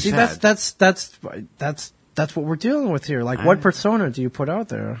 Well, You see, said. that's what we're dealing with here. Like, what persona do you put out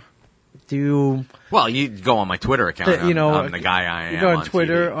there? Do you, Well, you go on my Twitter account. you know, I'm the guy I am. you go on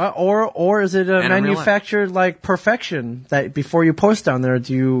Twitter, TV. or is it a And in real life. manufactured like perfection that before you post down there,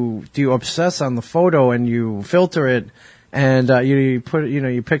 do you obsess on the photo and you filter it? And you put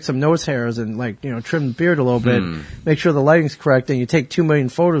you pick some nose hairs and trim the beard a little bit, make sure the lighting's correct, and you take 2 million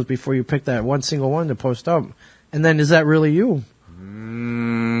photos before you pick that one single one to post up. And then is that really you?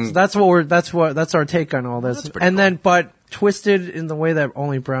 So that's our take on all this. pretty And cool. then but twisted in the way that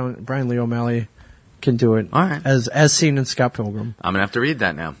only Brian Lee O'Malley can do it. All right. As seen in Scott Pilgrim. I'm gonna have to read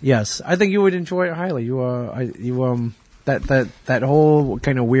that now. Yes, I think you would enjoy it highly. That whole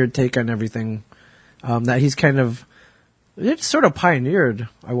kind of weird take on everything that he's kind of it's sort of pioneered.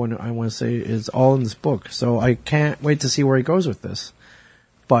 I want to say is all in this book. So I can't wait to see where he goes with this.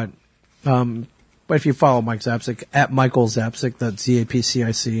 But if you follow Mike Zapcic at Michael Zapcic, that's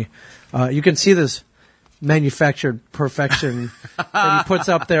ZAPCIC, you can see this manufactured perfection that he puts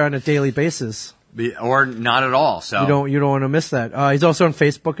up there on a daily basis. Or not at all. So You don't want to miss that. He's also on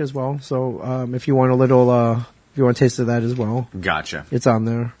Facebook as well. So if you want if you want a taste of that as well, Gotcha. it's on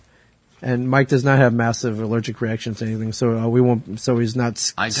there. And Mike does not have massive allergic reactions to anything, so we won't. So he's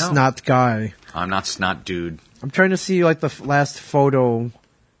not I don't. snot guy. I'm not snot dude. I'm trying to see like the last photo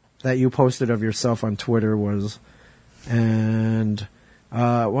that you posted of yourself on Twitter was, and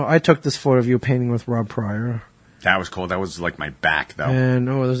I took this photo of you painting with Rob Pryor. That was cool. That was like my back though. And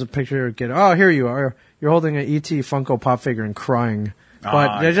there's a picture of here you are. You're holding an E.T. Funko Pop figure and crying. But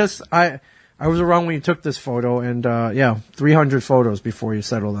I was wrong when you took this photo, and 300 photos before you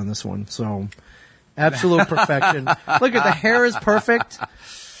settled on this one. So absolute perfection. Look at the hair is perfect.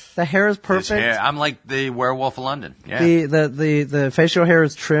 The hair is His perfect. hair- I'm like the Werewolf of London. Yeah. The facial hair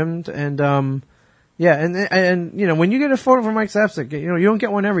is trimmed, and and when you get a photo from Mike Zapcic, you don't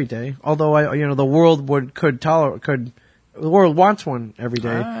get one every day. Although the world the world wants one every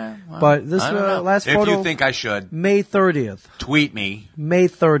day. But this I don't know. last if photo, you think I should, May 30th. tweet me May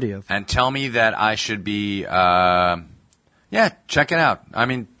 30th. and tell me that I should be. Check it out. I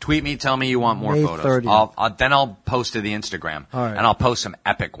mean, tweet me. Tell me you want more May photos. 30th. Then I'll post to the Instagram, All right. and I'll post some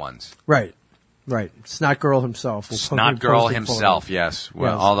epic ones. Right. Snot Girl himself. Snot Girl himself. Photos. Yes.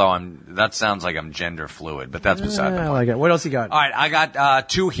 Well, Yes. although that sounds like I'm gender fluid, but that's beside the I point. like it. What else you got? All right, I got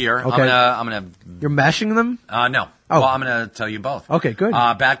 2 here. Okay. I'm gonna. You're mashing them? No. Oh. Well, I'm gonna tell you both. Okay, good.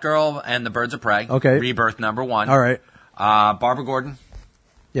 Batgirl and the Birds of Prey. Okay. Rebirth #1. All right. Barbara Gordon.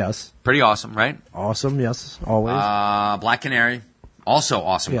 Yes. Pretty awesome, right? Awesome. Yes. Always. Black Canary. Also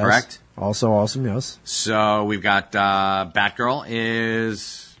awesome, yes. correct? Also awesome. Yes. So we've got Batgirl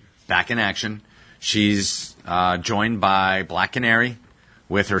is back in action. She's joined by Black Canary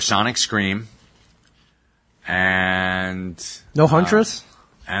with her Sonic Scream and No Huntress?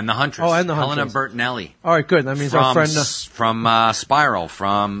 and the Huntress. Oh, and the Helena Huntress. Bertinelli All right, good. That means our friend. from Spiral,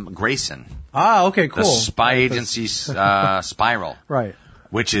 from Grayson, Okay, the cool. spy agency Spiral. Right.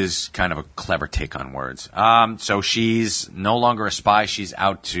 Which is kind of a clever take on words. So she's no longer a spy. She's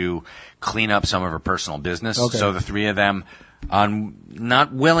out to clean up some of her personal business. Okay. So the 3 of them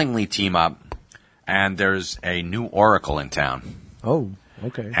not willingly team up. And there's a new Oracle in town. Oh,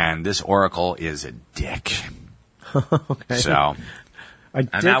 okay. And this Oracle is a dick. Okay. So, and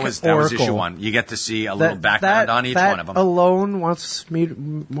that was issue 1. You get to see a little background on each one of them. That alone wants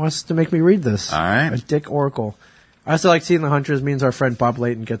to make me read this. All right. A Dick Oracle. I also like seeing the Hunters means our friend Bob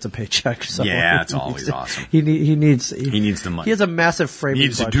Layton gets a paycheck. So Yeah, it's always awesome. He needs the money. He has a massive framing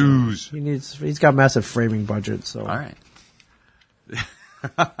Needs the budget. dues. He's got a massive framing budget. So All right.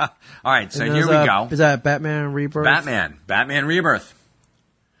 All right, so And here we there's go. Is that Batman Rebirth? Batman Rebirth.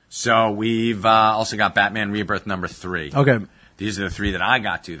 So we've also got Batman Rebirth #3. Okay. These are the 3 that I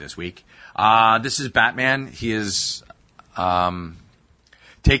got to this week. This is Batman. He is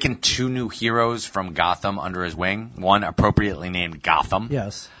taken 2 new heroes from Gotham under his wing. One appropriately named Gotham.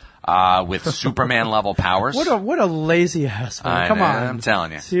 Yes. With Superman level powers. What a lazy ass man. I Come know, on. I'm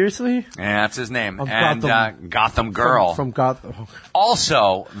telling you. Seriously? Yeah, that's his name. Of And Gotham. Gotham Girl. From Gotham.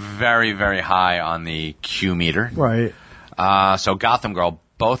 Also very, very high on the Q meter. Right. So Gotham Girl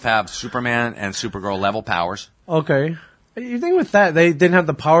both have Superman and Supergirl level powers. Okay. You think with that they didn't have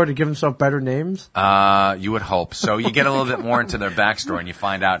the power to give themselves better names? You would hope. So you get a little bit more into their backstory and you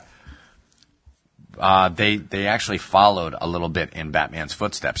find out they actually followed a little bit in Batman's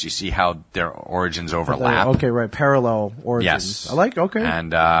footsteps. You see how their origins overlap. Okay, right. Parallel origins. Yes. I like, okay.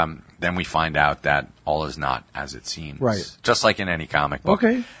 And then we find out that all is not as it seems. Right. Just like in any comic book.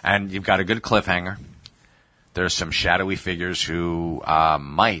 Okay. And you've got a good cliffhanger. there's some shadowy figures who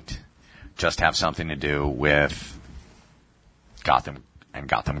might just have something to do with Gotham and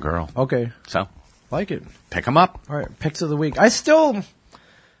Gotham Girl. Okay. So, like it. pick them up. All right, picks of the week. I don't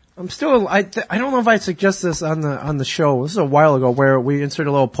know if I suggest this on the show. This is a while ago where we insert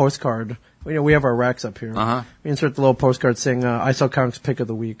a little postcard. We have our racks up here. Uh-huh. We insert the little postcard saying I Sell Comics Pick of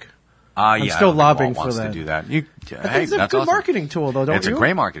the Week. I'm still lobbying for wants that. to do that. I think it's a good awesome. marketing tool, though. Don't It's you? a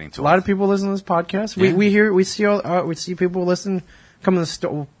great marketing tool. A lot of people listen to this podcast. Yeah. We see people come to the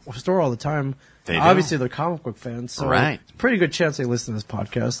store all the time. They do. Obviously, they're comic book fans, so Right. it's a pretty good chance they listen to this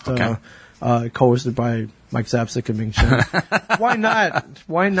podcast. Okay. Co-hosted by Mike Zapsik and Ming Chen. Why not?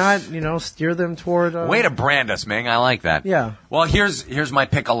 Why not? Steer them toward. Way to brand us, Ming. I like that. Yeah. Well, here's my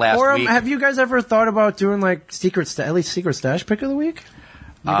pick of last Or week. have you guys ever thought about doing like at least Secret Stash pick of the week?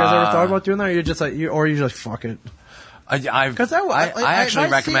 You guys ever thought about doing that? Or you're just like, you're just fuck it. I actually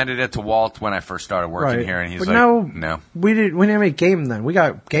recommended it to Walt when I first started working here, and he's but like, now, no. We didn't have a game then. We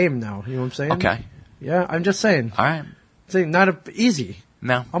got game now. You know what I'm saying? Okay. Yeah, I'm just saying. All right. Saying easy.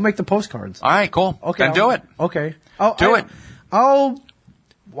 No. I'll make the postcards. All right, cool. Okay. Then do it. Okay. Do it. Why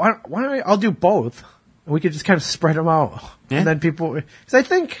don't I'll do both. And we could just kind of spread them out. Yeah. And then people, because I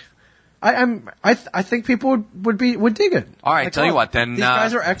think, I think people would dig it. All right, tell you what, then, these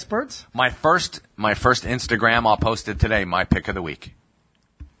guys are experts. My first Instagram, I'll post it today, my pick of the week.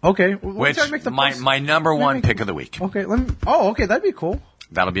 Okay. Which, my number one pick of the week. Okay, okay, that'd be cool.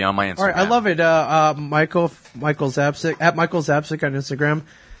 That'll be on my Instagram. All right, I love it. Michael Zapsik, at Michael Zapsik on Instagram.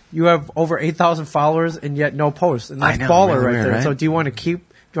 You have over 8,000 followers and yet no posts. And that's baller really right weird, there. right? So do you want to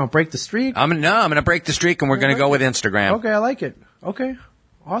break the streak? I'm going to break the streak, and we're going to go with Instagram. Okay, I like it. Okay.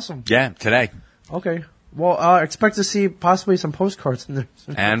 Awesome. Yeah, today. Okay. Well, expect to see possibly some postcards in there.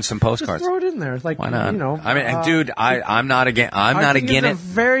 And some postcards. Just throw it in there. Like, why not? I mean, dude, I'm not against it's it. a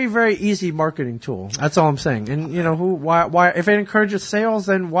very, very easy marketing tool. That's all I'm saying. And, why, if it encourages sales,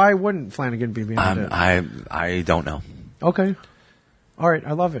 then why wouldn't Flanagan be behind it? I don't know. Okay. All right.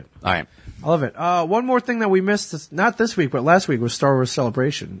 I love it. All right. I love it. One more thing that we missed, not this week, but last week, was Star Wars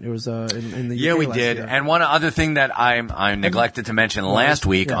Celebration. It was in the UK. Yeah, we last did. year. And one other thing that I neglected to mention last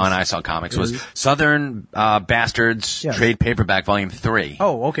week on I Saw Comics was Southern Bastards Trade Paperback Volume 3.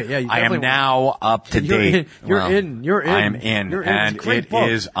 Oh, okay. Yeah, I am now up to date. You're in. I am in. And it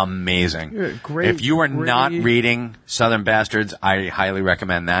is amazing. If you are not reading Southern Bastards, I highly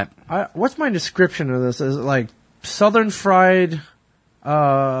recommend that. What's my description of this? Is it like Southern fried...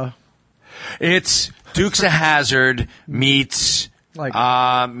 It's Dukes of Hazzard meets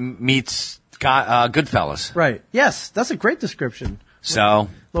Goodfellas. Right. Yes, that's a great description. So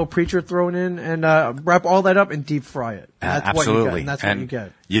little preacher thrown in and wrap all that up and deep fry it. That's absolutely. What you get, and that's what you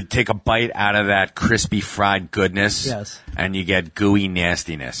get. You take a bite out of that crispy fried goodness. Yes. And you get gooey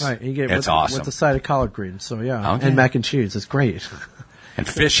nastiness. Right. You get it's awesome. with the side of collard greens. So yeah. Okay. And mac and cheese. It's great. And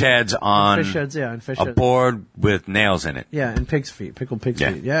fish heads on a board with nails in it. Yeah, and pig's feet, pickled pig's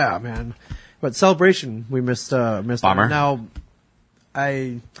feet. Yeah, man. But Celebration, we missed. Bummer. Now,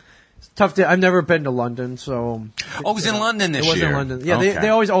 it's tough to. I've never been to London, so. Oh, it was in London this year. It was in London. Yeah, okay. they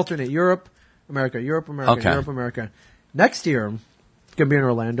always alternate Europe, America, Europe, America, okay. Europe, America. Next year, it's gonna be in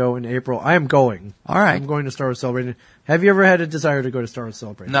Orlando in April. I am going. All right. I'm going to Star Wars Celebration. Have you ever had a desire to go to Star Wars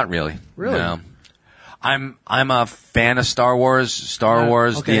Celebration? Not really. Really? No. I'm a fan of Star Wars. Star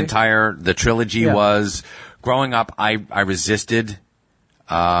Wars, okay. the trilogy was. Growing up, I resisted.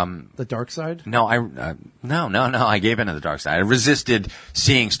 The dark side? No, I gave in to the dark side. I resisted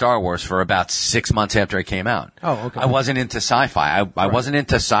seeing Star Wars for about 6 months after it came out. Oh, okay. I wasn't into sci-fi. I wasn't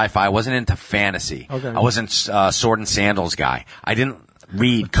into sci-fi. I wasn't into fantasy. Okay. I wasn't sword and sandals guy. I didn't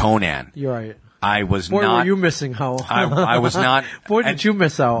read Conan. You're right. I was Boy, not. were you missing out. I was not. Boy, did you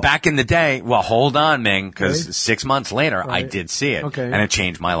miss out. Back in the day, well, hold on, Ming, because Right. 6 months later, I Right. did see it. Okay. And it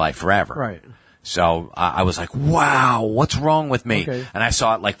changed my life forever. Right. So I was like, wow, what's wrong with me? Okay. And I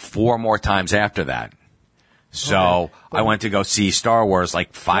saw it like 4 more times after that. So I went to go see Star Wars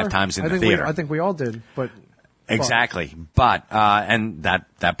like 5 times in the theater. I think we all did, but. Exactly. But, and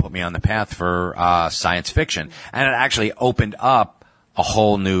that put me on the path for, science fiction. And it actually opened up a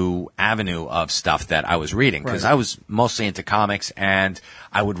whole new avenue of stuff that I was reading. Cause I was mostly into comics and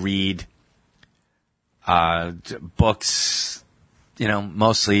I would read, books,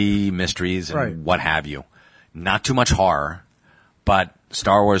 mostly mysteries and what have you. Not too much horror, but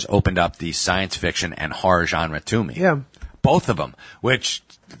Star Wars opened up the science fiction and horror genre to me. Yeah. Both of them, which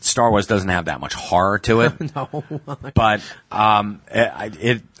Star Wars doesn't have that much horror to it. No. But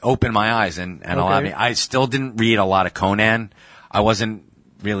it opened my eyes and allowed me. I still didn't read a lot of Conan. I wasn't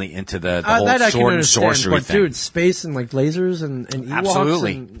really into the whole that I can sword and understand, sorcery but thing. dude, space and like lasers and Ewoks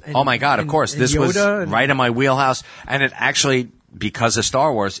Absolutely. and Oh my God, of course. and This was Yoda and- right in my wheelhouse. And it actually, because of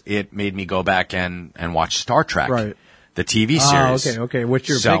Star Wars, it made me go back and watch Star Trek. Right. The TV Oh, series. okay. Which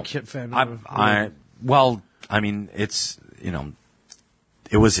you're a big fan of. Well, I mean, it's,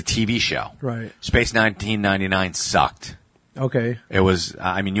 it was a TV show. Right. Space 1999 sucked. Okay. It was,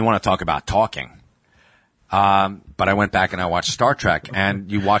 you want to talk about talking. But I went back and I watched Star Trek,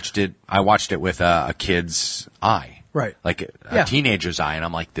 and I watched it with a kid's eye. Right. Like a Yeah. teenager's eye, and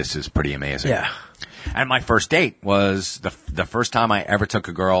I'm like, this is pretty amazing. Yeah. And my first date was the first time I ever took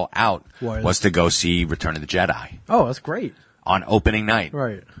a girl out was to go see Return of the Jedi Oh, that's great. on opening night.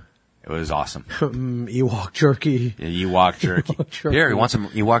 Right. It was awesome. Ewok jerky. Ewok jerky. Ewok jerky. Here, you want some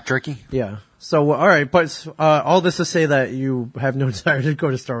Ewok jerky? Yeah. So, all right, but all this to say that you have no desire to go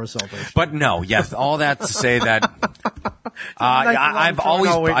to Star Wars Celebration. But no, yes, all that to say that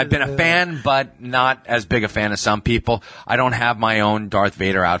I've been a fan, but not as big a fan as some people. I don't have my own Darth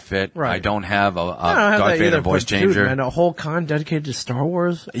Vader outfit. Right. I don't have a I don't have Darth that Vader either, voice but dude, changer. man, a whole con dedicated to Star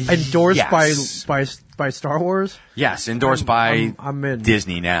Wars, endorsed Yes. by Star Wars. Yes, endorsed by I'm in.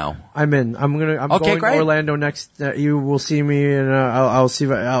 Disney now. I'm in. I'm Okay, going great. to Orlando next. You will see me, and I'll see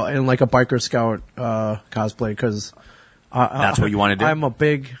in like a biker scout cosplay because That's what you want to do? I'm a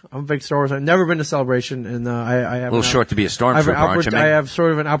big Star Wars. I've never been to Celebration, and I have A little short to be a stormtrooper, aren't you, I man? have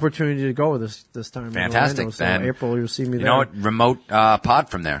sort of an opportunity to go this time. in Fantastic. Orlando, so Then April, you'll see me You there. know what? Remote pod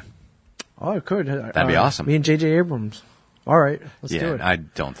from there. Oh, it could. That'd be awesome. Me and J.J. Abrams. All right, let's do Yeah, it. I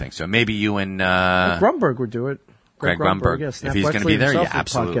don't think so. Maybe you and Grumberg would do it. Greg Grumberg. Yes, If he's going to be there, yeah,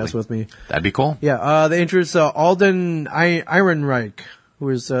 absolutely. Podcast with me. That'd be cool. Yeah, they introduced Alden Ehrenreich, who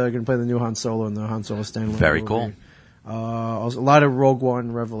is going to play the new Han Solo in the Han Solo standalone Very movie. cool. Also, a lot of Rogue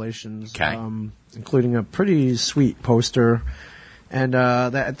One revelations, Okay. including a pretty sweet poster. And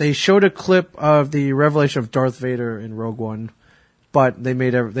that they showed a clip of the revelation of Darth Vader in Rogue One, but they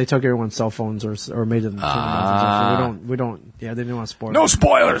took everyone's cell phones or made it. So we don't. Yeah, they didn't want to spoil. No it.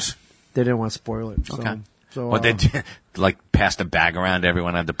 spoilers. They didn't want to spoil it. So, Okay. So What they did, like passed a bag around,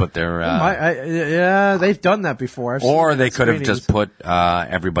 everyone had to put their. yeah, they've done that before. I've Or seen they it at could have screenings. just put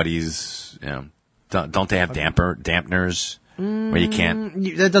everybody's. Don't they have dampeners where you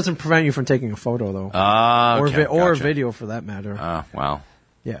can't? That doesn't prevent you from taking a photo, though, or Okay, or a gotcha. video for that matter. Wow.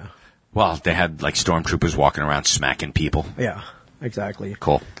 Yeah, Well, they had like stormtroopers walking around smacking people. yeah, exactly.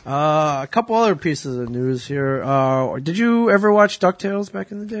 Cool. A couple other pieces of news here. Did you ever watch DuckTales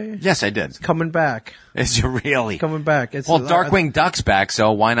back in the day? Yes, I did. Coming back, Is it really? coming back. It's Well, Darkwing Duck's back,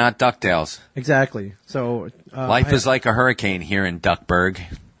 so why not DuckTales? exactly. So Life is like a hurricane here in Duckburg.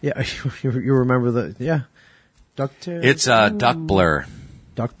 Yeah, you remember DuckTales? It's Duck Blur.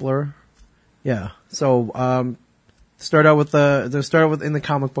 Duck Blur. Yeah. So start out with in the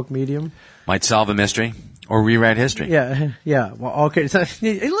comic book medium. Might solve a mystery or rewrite history. Yeah. Well, okay. So,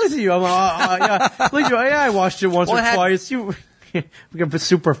 hey, listen to you. Yeah. Listen, I watched it once Well, or it had- twice. You, we got a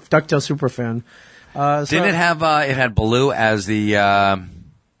DuckTales super fan. Didn't it have? It had Baloo as the.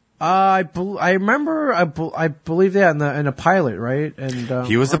 I remember. I believe that in the pilot, right? And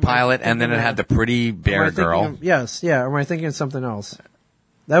He was the am I pilot, and then it thinking had the pretty am I bear thinking girl. of- yes. Yeah. Or am I thinking of something else?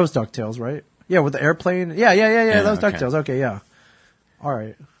 That was DuckTales, right? Yeah, with the airplane. Yeah. That was okay. DuckTales. Okay. Yeah. All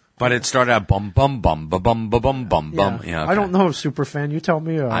right. But it started out bum bum bum ba bum ba bum bum bum. Yeah, okay. I don't know, super fan. You tell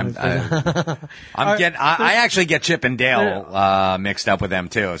me. I actually get Chip and Dale mixed up with them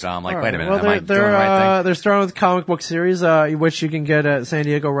too. So I'm like, wait a minute, am I doing the right thing? They're starting with comic book series, which you can get at San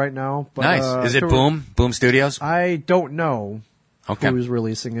Diego right now. But, Nice. Is it Boom Studios? I don't know Okay. who's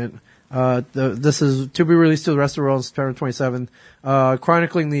releasing it. This is to be released to the rest of the world on September 27th,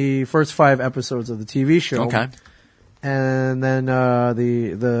 chronicling the first 5 episodes of the TV show. Okay. And then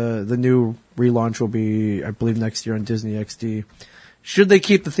the new relaunch will be, I believe, next year on Disney XD. Should they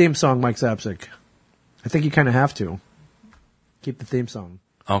keep the theme song, Mike Zapsik? I think you kind of have to keep the theme song,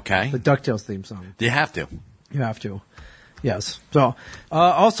 Okay. the DuckTales theme song. You have to. You have to. Yes. So,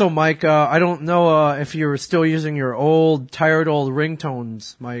 also, Mike, I don't know if you're still using your tired old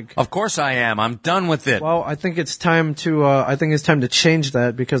ringtones, Mike. Of course I am. I'm done with it. Well, I think it's time to change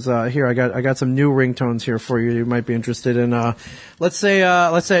that because here I got some new ringtones here for you. You might be interested in. Let's say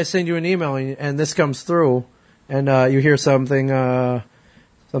I send you an email and this comes through, and you hear something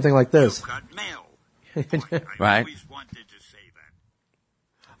like this. Got mail. Right. Always wanted to say that.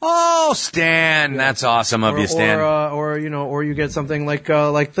 Oh, Stan, that's awesome of you, Stan. Or you get something like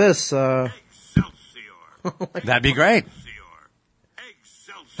this. Excelsior. That'd be great.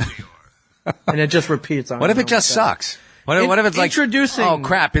 Excelsior. And it just repeats on. What if it just sucks? What if it's like Introducing- Oh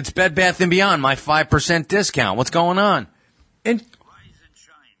crap! It's Bed Bath & Beyond, my 5% discount. What's going on? And Rise and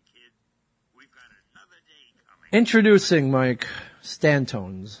Introducing, Mike,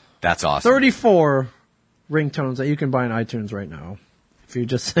 Stantones. That's awesome. 34 ringtones that you can buy on iTunes right now. If you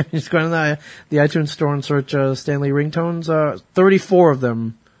just go on the iTunes store and search Stanley ringtones, 34 of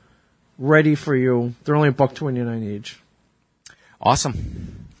them ready for you. They're only $1.29 each.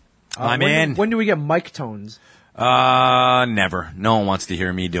 Awesome. I'm in. When do we get mic tones? Never. No one wants to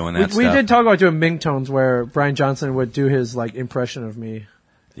hear me doing that We stuff. did talk about doing Ming tones where Brian Johnson would do his like impression of me.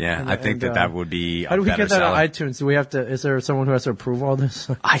 Yeah, I think that would be How do we better get that seller. on iTunes? Do we have to? Is there someone who has to approve all this?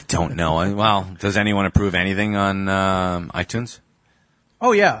 I don't know. Well, does anyone approve anything on iTunes?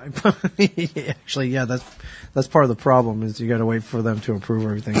 Oh yeah, actually, yeah. That's part of the problem is you got to wait for them to approve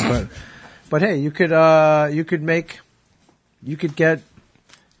everything. But hey, you could get.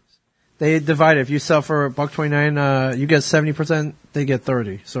 They divide it. If you sell for $1.29, you get 70%. They get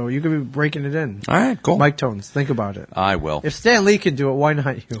 30%. So you could be breaking it in. All right, cool. Mic tones. Think about it. I will. If Stan Lee can do it, why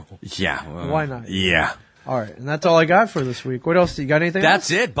not you? Yeah. Why not? Yeah. All right, and that's all I got for this week. What else? You got anything? That's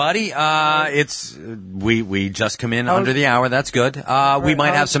it, buddy. It's we just come in under the hour. That's good. We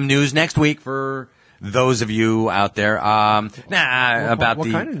might have some news next week for those of you out there. About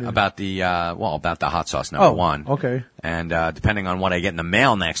the hot sauce number one. Okay. And depending on what I get in the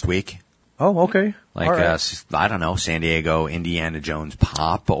mail next week. Oh, okay. Like, all right. I don't know, San Diego Indiana Jones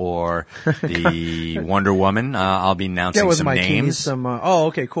Pop or the Wonder Woman. I'll be announcing some names.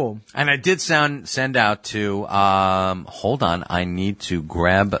 Okay, cool. And I did send out to, hold on, I need to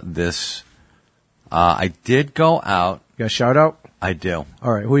grab this. I did go out. You got a shout out? I do.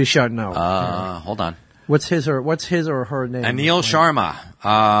 All right, who are you shouting out? Hold on. What's his or her name? Anil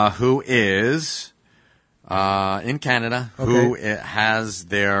Sharma, who is in Canada, who has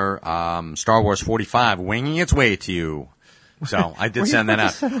their Star Wars 45 winging its way to you. So I did send that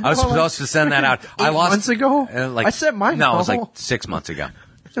out. I was supposed to send that out. I lost months ago. I sent mine. No, it was like 6 months ago.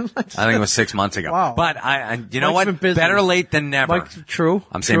 I think it was 6 months ago. Wow. But you know Mike's what? been busy. Better late than never. Mike, true.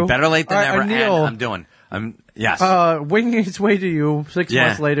 I'm saying better late than never. Anil, And yes. Winging its way to you 6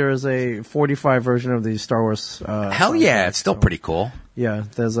 months later is a 45 version of the Star Wars. Hell yeah, it's still pretty cool. Yeah,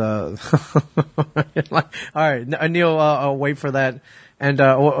 there's a. All right, Anil, I'll wait for that. And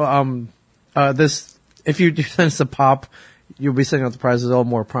this, if you send us a pop, you'll be sending out the prizes a little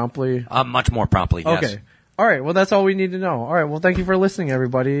more promptly. Much more promptly. Yes. Okay. All right. Well, that's all we need to know. All right. Well, thank you for listening,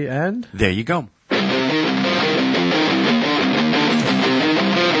 everybody, and there you go.